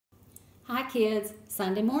Hi kids,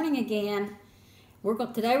 Sunday morning again.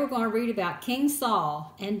 Today we're going to read about King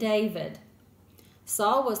Saul and David.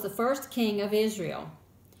 Saul was the first king of Israel.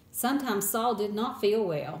 Sometimes Saul did not feel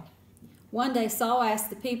well. One day Saul asked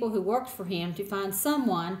the people who worked for him to find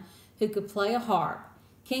someone who could play a harp.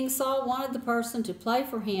 King Saul wanted the person to play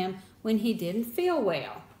for him when he didn't feel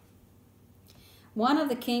well. One of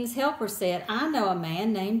the king's helpers said, "I know a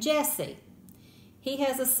man named Jesse. He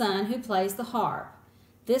has a son who plays the harp.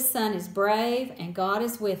 This son is brave and God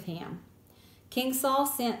is with him." King Saul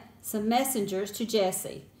sent some messengers to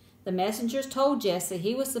Jesse. The messengers told Jesse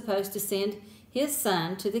he was supposed to send his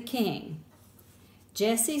son to the king.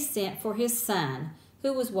 Jesse sent for his son,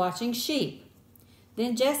 who was watching sheep.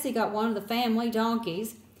 Then Jesse got one of the family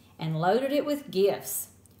donkeys and loaded it with gifts.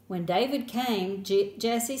 When David came,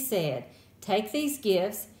 Jesse said, "Take these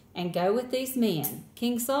gifts and go with these men.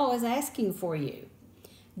 King Saul is asking for you."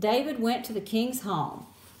 David went to the king's home.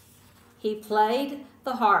 He played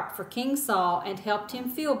the harp for King Saul and helped him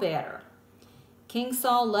feel better. King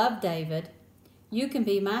Saul loved David. "You can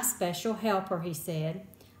be my special helper," he said.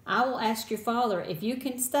 "I will ask your father if you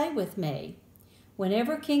can stay with me."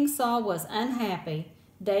 Whenever King Saul was unhappy,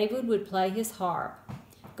 David would play his harp.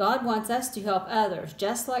 God wants us to help others,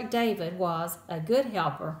 just like David was a good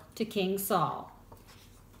helper to King Saul.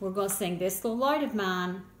 We're going to sing "This Little Light of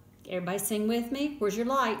Mine." Everybody sing with me. Where's your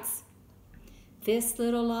lights? This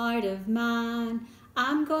little light of mine,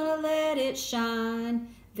 I'm gonna let it shine.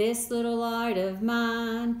 This little light of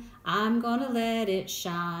mine, I'm gonna let it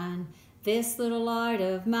shine. This little light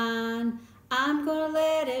of mine, I'm gonna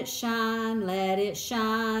let it shine. Let it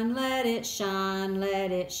shine, let it shine,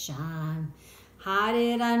 let it shine. Hide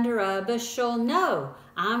it under a bushel, no,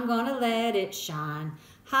 I'm gonna let it shine.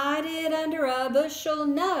 Hide it under a bushel,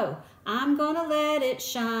 no, I'm gonna let it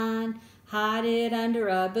shine. Hide it under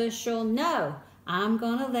a bushel, no, I'm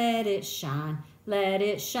gonna let it shine. Let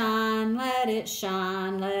it shine, let it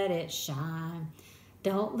shine, let it shine.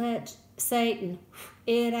 Don't let Satan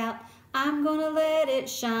it out. I'm gonna let it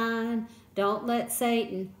shine. Don't let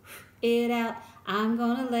Satan it out. I'm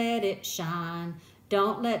gonna let it shine.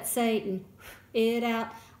 Don't let Satan it out.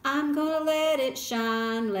 I'm gonna let it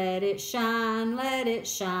shine. Let it shine, let it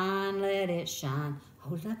shine, let it shine.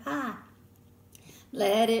 Hold it up high.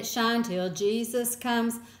 Let it shine till Jesus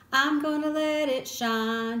comes. I'm gonna let it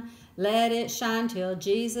shine. Let it shine till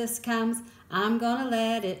Jesus comes. I'm gonna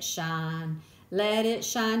let it shine. Let it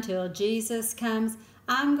shine till Jesus comes.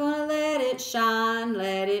 I'm gonna let it shine.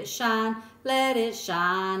 Let it shine. Let it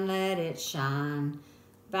shine. Let it shine.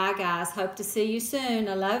 Bye, guys. Hope to see you soon.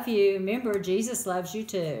 I love you. Remember, Jesus loves you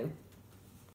too.